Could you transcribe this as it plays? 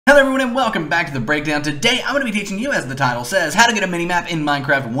Hello everyone and welcome back to the breakdown. Today I'm going to be teaching you, as the title says, how to get a minimap in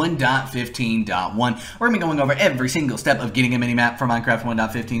Minecraft 1.15.1. We're going to be going over every single step of getting a minimap for Minecraft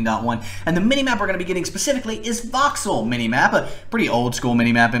 1.15.1, and the minimap we're going to be getting specifically is Voxel Minimap, a pretty old school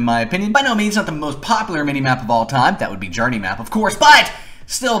minimap in my opinion. By no means not the most popular minimap of all time, that would be Journey Map of course, but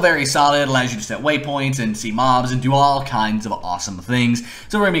still very solid. It allows you to set waypoints and see mobs and do all kinds of awesome things.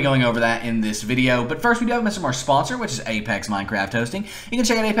 So we're going to be going over that in this video. But first we do have a message from our sponsor, which is Apex Minecraft Hosting. You can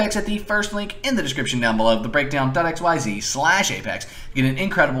check out Apex at the first link in the description down below, thebreakdown.xyz/Apex. Get an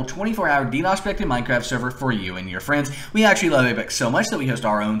incredible 24-hour DDoS-Protected Minecraft server for you and your friends. We actually love Apex so much that we host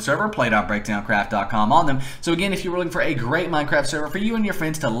our own server, play.breakdowncraft.com, on them. So again, if you're looking for a great Minecraft server for you and your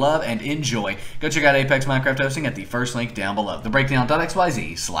friends to love and enjoy, go check out Apex Minecraft Hosting at the first link down below, thebreakdown.xyz/Apex.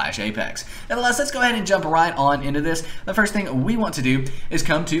 Nevertheless, let's go ahead and jump right on into this. The first thing we want to do is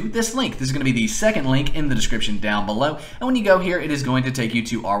come to this link. This is going to be the second link in the description down below. And when you go here, it is going to take you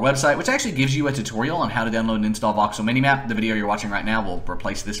to our website, which actually gives you a tutorial on how to download and install Voxel Minimap. The video you're watching right now will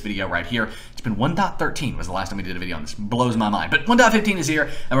replace this video right here. It's been 1.13 was the last time we did a video on this. Blows my mind. But 1.15 is here,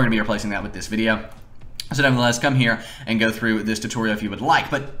 and we're going to be replacing that with this video. So nevertheless, come here and go through this tutorial if you would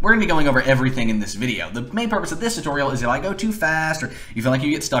like, but we're going to be going over everything in this video. The main purpose of this tutorial is if I go too fast or you feel like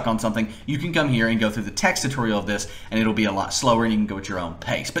you get stuck on something, you can come here and go through the text tutorial of this, and it'll be a lot slower and you can go at your own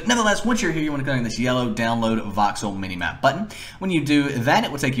pace. But nevertheless, once you're here, you want to click on this yellow download Voxel Minimap button. When you do that,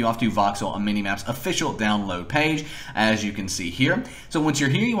 it will take you off to Voxel Minimap's official download page, as you can see here. So once you're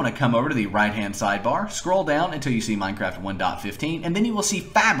here, you want to come over to the right-hand sidebar, scroll down until you see Minecraft 1.15, and then you will see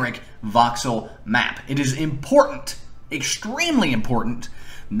Fabric Voxel Map. It is important, extremely important,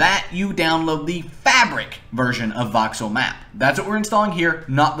 that you download the Fabric version of Voxel Map. That's what we're installing here,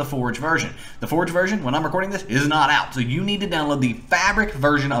 not the Forge version. The Forge version, when I'm recording this, is not out. So you need to download the Fabric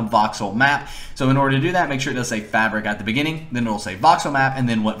version of Voxel Map. So in order to do that, make sure it does say Fabric at the beginning, then it'll say Voxel Map, and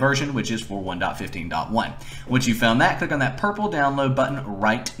then what version, which is for 1.15.1. Once you found that, click on that purple download button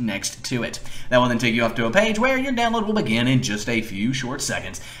right next to it. That will then take you off to a page where your download will begin in just a few short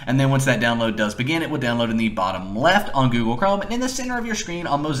seconds. And then once that download does begin, it will download in the bottom left on Google Chrome and in the center of your screen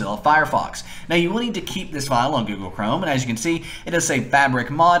on Mozilla Firefox. Now you will need to keep this file on Google Chrome, and as you can see, it does say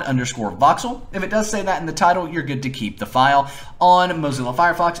fabricmod_voxel. If it does say that in the title, you're good to keep the file. On Mozilla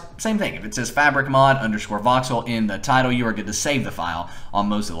Firefox, same thing. If it says fabricmod_voxel in the title, you are good to save the file on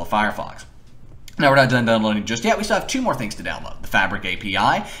Mozilla Firefox. Now we're not done downloading just yet. We still have two more things to download, the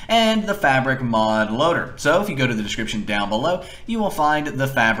FabricAPI and the Fabric Mod Loader. So if you go to the description down below, you will find the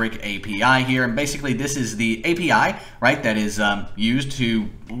FabricAPI here. And basically this is the API, right, that is used to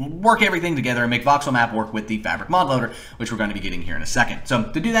work everything together and make Voxel Map work with the Fabric Mod Loader, which we're going to be getting here in a second. So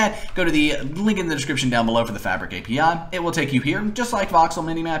to do that, go to the link in the description down below for the FabricAPI. It will take you here. Just like Voxel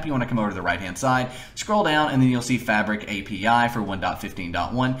Minimap, you want to come over to the right-hand side, scroll down, and then you'll see FabricAPI for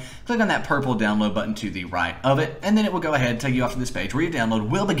 1.15.1. Click on that purple download button to the right of it, and then it will go ahead and take you off to this page where your download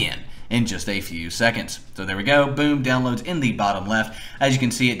will begin in just a few seconds. So there we go, boom, downloads in the bottom left. As you can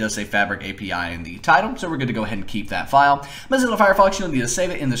see, it does say FabricAPI in the title, so we're good to go ahead and keep that file. Mozilla Firefox, you'll need to save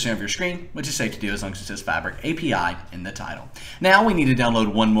it in the center of your screen, which is safe to do as long as it says FabricAPI in the title. Now we need to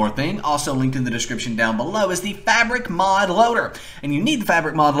download one more thing, also linked in the description down below, is the Fabric Mod Loader. And you need the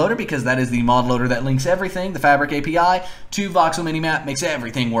Fabric Mod Loader because that is the mod loader that links everything, the FabricAPI, to Voxel Minimap, makes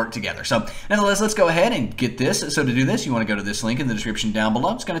everything work together. So nevertheless, let's go ahead and get this. So to do this, you want to go to this link in the description down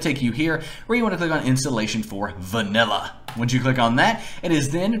below. It's going to take you here where you want to click on installation for vanilla. Once you click on that, it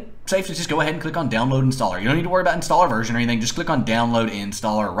is then safe to just go ahead and click on download installer. You don't need to worry about installer version or anything. Just click on download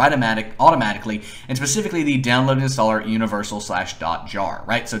installer right automatically, and specifically the download installer universal/.jar,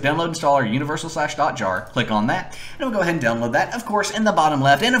 right? So download installer universal/.jar, click on that, and we'll go ahead and download that, of course, in the bottom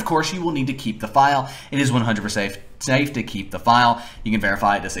left. And of course, you will need to keep the file. It is 100% safe to keep the file. You can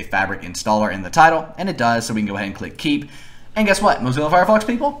verify it does say Fabric installer in the title, and it does, so we can go ahead and click keep. And guess what, Mozilla Firefox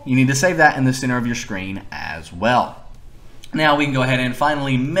people, you need to save that in the center of your screen as well. Now we can go ahead and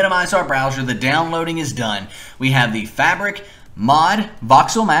finally minimize our browser. The downloading is done. We have the Fabric Mod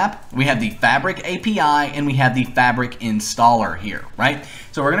Voxel Map, we have the FabricAPI, and we have the Fabric installer here, right?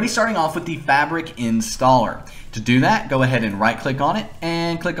 So we're going to be starting off with the Fabric installer. To do that, go ahead and right click on it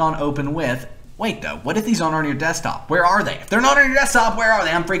and click on open with. Wait though, what if these aren't on your desktop? Where are they? If they're not on your desktop, where are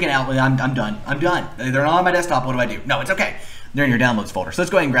they? I'm freaking out. I'm done. I'm done. They're not on my desktop. What do I do? No, it's okay. They're in your downloads folder. So let's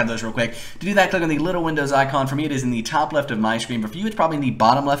go ahead and grab those real quick. To do that, click on the little Windows icon. For me, it is in the top left of my screen. But for you, it's probably in the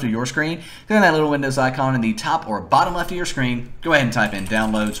bottom left of your screen. Click on that little Windows icon in the top or bottom left of your screen. Go ahead and type in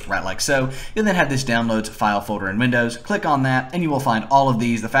downloads, right like so. You'll then have this downloads file folder in Windows. Click on that, and you will find all of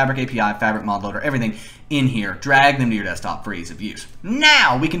these, the FabricAPI, Fabric Mod Loader, everything in here. Drag them to your desktop for ease of use.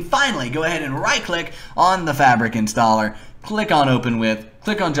 Now, we can finally go ahead and right-click on the Fabric installer, click on Open With,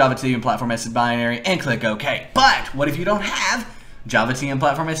 click on Java TM Platform SC Binary, and click OK. But what if you don't have Java TM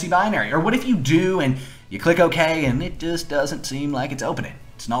Platform SC Binary? Or what if you do and you click OK and it just doesn't seem like it's opening?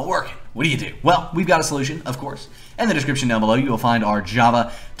 It's not working. What do you do? Well, we've got a solution, of course. In the description down below, you will find our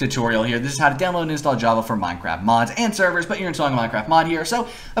Java tutorial here. This is how to download and install Java for Minecraft mods and servers, but you're installing a Minecraft mod here. So,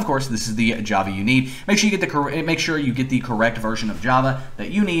 of course, this is the Java you need. Make sure you get the correct version of Java that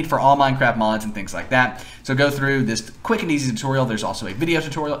you need for all Minecraft mods and things like that. So go through this quick and easy tutorial. There's also a video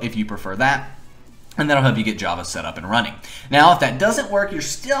tutorial if you prefer that. And that'll help you get Java set up and running. Now, if that doesn't work, you're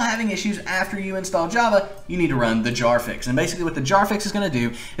still having issues after you install Java, you need to run the jar fix. And basically what the jar fix is going to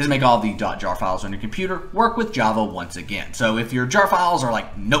do is make all the .jar files on your computer work with Java once again. So if your jar files are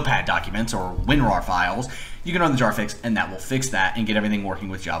like Notepad documents or WinRAR files, you can run the jar fix and that will fix that and get everything working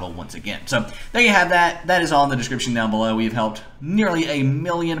with Java once again. So there you have that. That is all in the description down below. We've helped nearly 1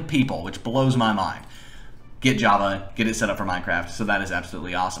 million people, which blows my mind, get Java, get it set up for Minecraft, so that is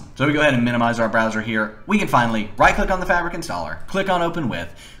absolutely awesome. So we go ahead and minimize our browser here. We can finally right-click on the Fabric installer, click on Open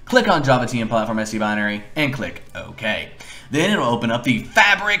With, click on Java TM Platform SC Binary, and click OK. Then it'll open up the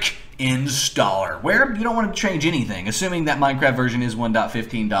Fabric installer, where you don't want to change anything, assuming that Minecraft version is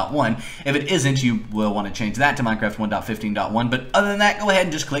 1.15.1. If it isn't, you will want to change that to Minecraft 1.15.1, but other than that, go ahead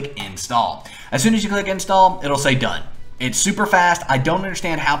and just click Install. As soon as you click Install, it'll say Done. It's super fast. I don't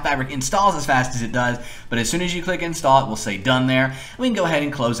understand how Fabric installs as fast as it does, but as soon as you click install, it will say done there. We can go ahead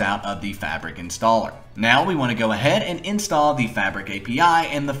and close out of the Fabric installer. Now we want to go ahead and install the FabricAPI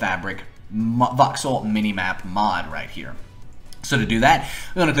and the Fabric Voxel Minimap mod right here. So to do that,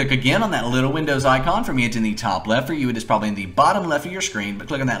 we're going to click again on that little Windows icon. For me, it's in the top left. For you, it is probably in the bottom left of your screen, but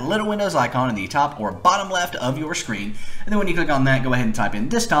click on that little Windows icon in the top or bottom left of your screen. And then when you click on that, go ahead and type in,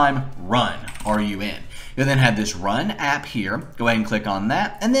 this time, run, R-U-N. You'll then have this run app here. Go ahead and click on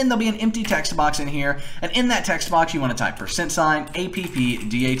that. And then there'll be an empty text box in here. And in that text box, you want to type $appdata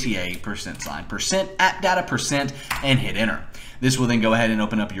 %appdata% and hit enter. This will then go ahead and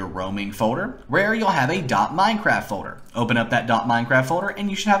open up your roaming folder where you'll have a .minecraft folder. Open up that .minecraft folder and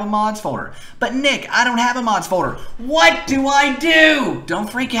you should have a mods folder. But Nick, I don't have a mods folder. What do I do? Don't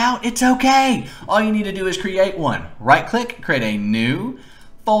freak out, it's okay. All you need to do is create one. Right click, create a new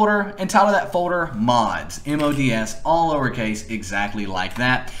folder, and title that folder mods, M-O-D-S, all lowercase, exactly like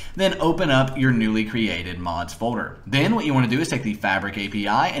that. Then open up your newly created mods folder. Then what you want to do is take the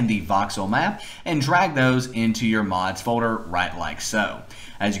FabricAPI and the VoxelMap and drag those into your mods folder right like so.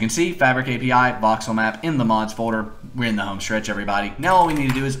 As you can see, FabricAPI, VoxelMap in the mods folder. We're in the home stretch, everybody. Now all we need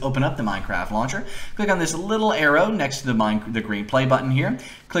to do is open up the Minecraft launcher. Click on this little arrow next to the green play button here.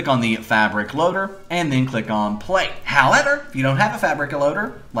 Click on the Fabric loader and then click on play. However, if you don't have a Fabric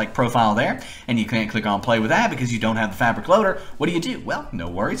loader, like profile there, and you can't click on play with that because you don't have the Fabric loader, what do? Well, no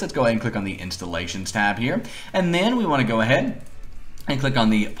worries. Let's go ahead and click on the installations tab here. And then we want to go ahead and click on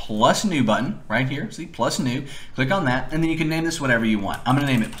the plus new button right here. See, plus new. Click on that, and then you can name this whatever you want. I'm going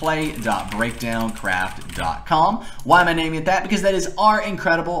to name it play.breakdowncraft.com. Why am I naming it that? Because that is our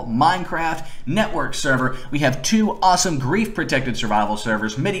incredible Minecraft network server. We have 2 awesome grief-protected survival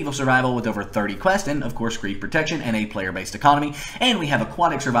servers, medieval survival with over 30 quests, and of course grief protection and a player-based economy. And we have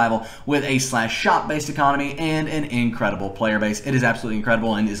aquatic survival with a /shop-based economy and an incredible player base. It is absolutely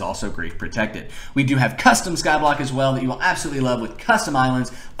incredible and is also grief protected. We do have custom skyblock as well that you will absolutely love with custom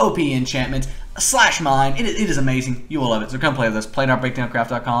islands, OP enchantments, /mine. It is amazing. You will love it. So come play with us.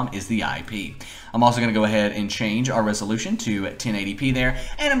 Play.breakdowncraft.com is the IP. I'm also going to go ahead and change our resolution to 1080p there,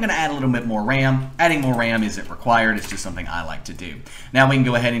 and I'm going to add a little bit more RAM. Adding more RAM isn't required. It's just something I like to do. Now we can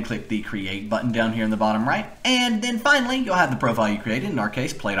go ahead and click the create button down here in the bottom right, and then finally you'll have the profile you created. In our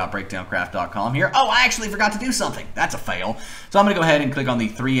case, play.breakdowncraft.com here. Oh, I actually forgot to do something. That's a fail. So I'm going to go ahead and click on the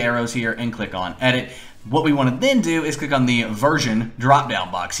 3 arrows here and click on edit. What we want to then do is click on the version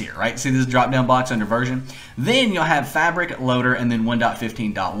drop-down box here, right? See this drop-down box under version? Then you'll have Fabric Loader and then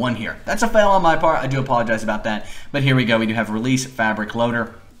 1.15.1 here. That's a fail on my part. I do apologize about that. But here we go. We do have Release Fabric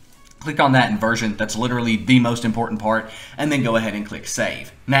Loader. Click on that in version. That's literally the most important part. And then go ahead and click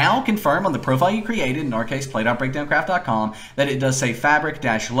Save. Now confirm on the profile you created, in our case play.breakdowncraft.com, that it does say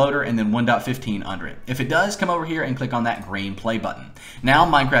Fabric-Loader and then 1.15 under it. If it does, come over here and click on that green play button. Now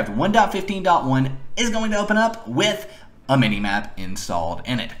Minecraft 1.15.1 is going to open up with a minimap installed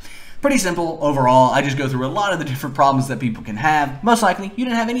in it. Pretty simple overall. I just go through a lot of the different problems that people can have. Most likely you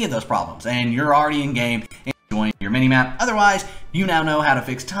didn't have any of those problems and you're already in game enjoying your minimap. Otherwise, you now know how to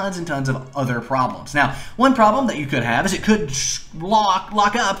fix tons and tons of other problems. Now, one problem that you could have is it could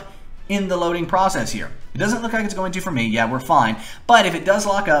lock up in the loading process here. It doesn't look like it's going to for me. Yeah, we're fine. But if it does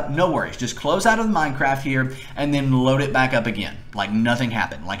lock up, no worries. Just close out of the Minecraft here and then load it back up again. Like nothing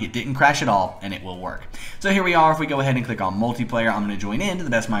happened. Like it didn't crash at all, and it will work. So here we are. If we go ahead and click on multiplayer, I'm going to join into the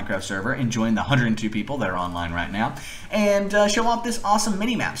best Minecraft server and join the 102 people that are online right now and show off this awesome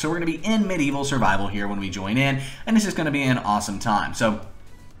mini-map. So we're going to be in medieval survival here when we join in, and this is going to be an awesome time. So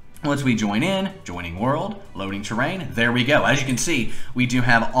once we join in, joining world, loading terrain, there we go. As you can see, we do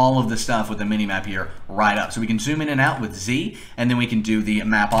have all of the stuff with the minimap here right up. So we can zoom in and out with Z, and then we can do the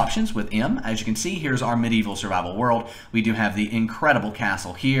map options with M. As you can see, here's our medieval survival world. We do have the incredible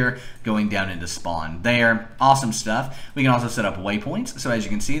castle here, going down into spawn there. Awesome stuff. We can also set up waypoints. So as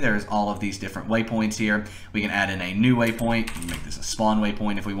you can see, there's all of these different waypoints here. We can add in a new waypoint, make this a spawn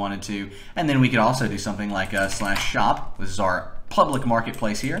waypoint if we wanted to, and then we could also do something like a /shop. This is our public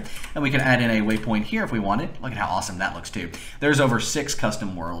marketplace here, and we can add in a waypoint here if we wanted. Look at how awesome that looks too. There's over 6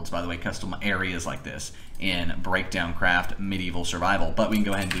 custom worlds, by the way, custom areas like this in Breakdown Craft Medieval Survival, but we can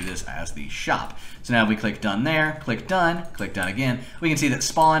go ahead and do this as the shop. So now if we click done there, click done again, we can see that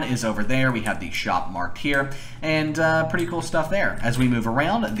spawn is over there. We have the shop marked here, and pretty cool stuff there. As we move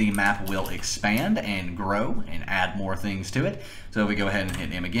around, the map will expand and grow and add more things to it. So if we go ahead and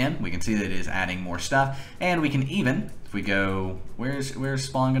hit M again, we can see that it is adding more stuff, and we can even, if we go, where's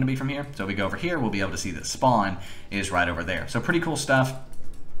spawn going to be from here? So if we go over here, we'll be able to see that spawn is right over there. So pretty cool stuff.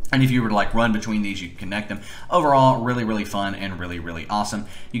 And if you were to like run between these, you can connect them. Overall, really, really fun and really, really awesome.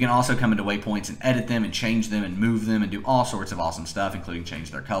 You can also come into waypoints and edit them and change them and move them and do all sorts of awesome stuff, including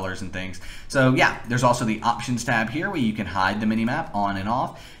change their colors and things. So yeah, there's also the options tab here where you can hide the minimap on and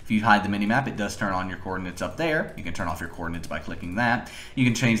off. If you hide the minimap, it does turn on your coordinates up there. You can turn off your coordinates by clicking that. You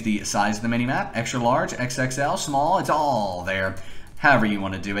can change the size of the minimap, extra large, XXL, small, it's all there. However you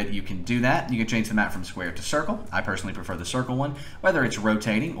want to do it, you can do that. You can change the map from square to circle. I personally prefer the circle one, whether it's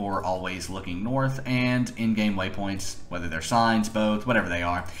rotating or always looking north, and in-game waypoints, whether they're signs, both, whatever they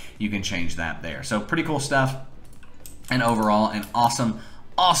are, you can change that there. So pretty cool stuff, and overall an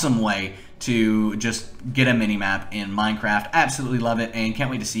awesome way to just get a mini-map in Minecraft. Absolutely love it, and can't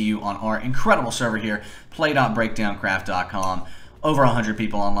wait to see you on our incredible server here, play.breakdowncraft.com. Over 100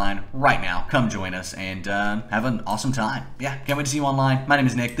 people online right now. Come join us and have an awesome time. Yeah, can't wait to see you online. My name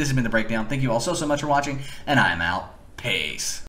is Nick. This has been The Breakdown. Thank you all so much for watching, and I am out. Peace.